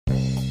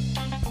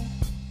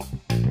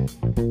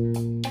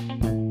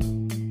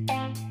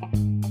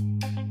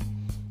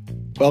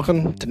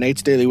Welcome to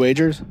Nate's Daily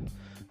Wagers.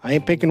 I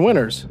ain't picking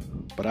winners,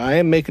 but I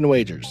am making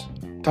wagers.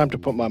 Time to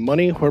put my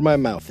money where my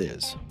mouth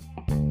is.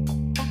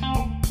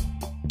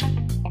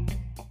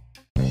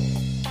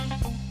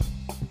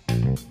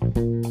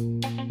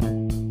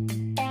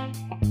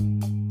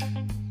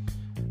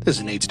 This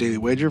is Nate's Daily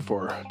Wager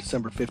for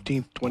December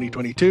 15th,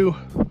 2022.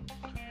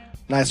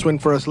 Nice win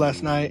for us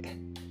last night.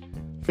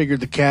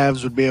 Figured the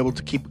Cavs would be able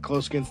to keep it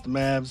close against the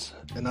Mavs,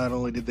 and not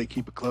only did they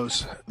keep it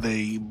close,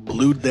 they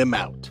blew them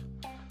out.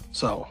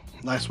 So,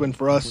 nice win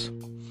for us.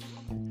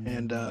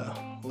 And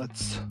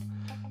let's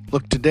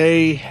look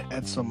today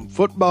at some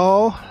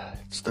football.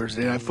 It's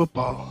Thursday Night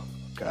Football.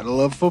 Gotta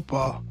love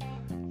football.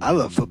 I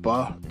love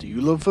football. Do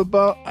you love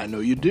football? I know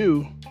you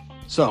do.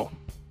 So,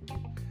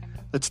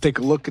 let's take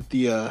a look at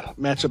the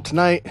matchup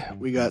tonight.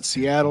 We got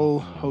Seattle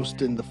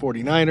hosting the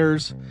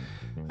 49ers.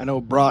 I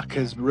know Brock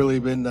has really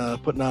been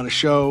putting on a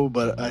show,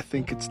 but I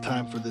think it's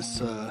time for this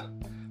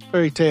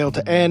fairy tale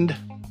to end.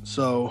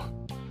 So,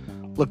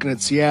 looking at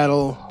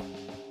Seattle,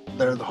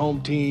 they're the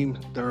home team.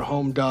 They're a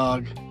home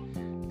dog.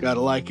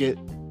 Gotta like it.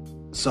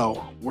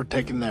 So, we're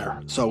taking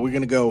there. So, we're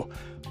going to go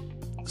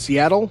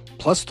Seattle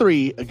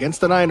 +3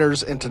 against the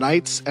Niners in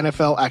tonight's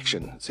NFL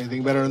action. See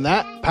anything better than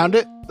that? Pound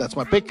it. That's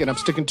my pick, and I'm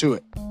sticking to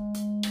it.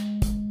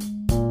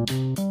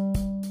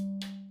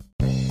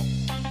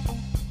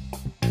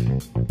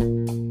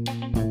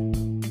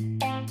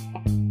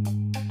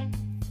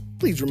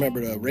 Please remember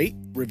to rate,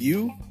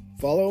 review,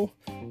 follow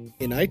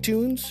in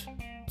iTunes,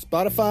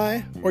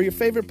 Spotify, or your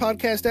favorite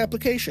podcast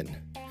application.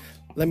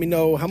 Let me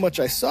know how much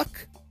I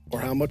suck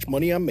or how much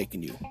money I'm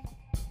making you.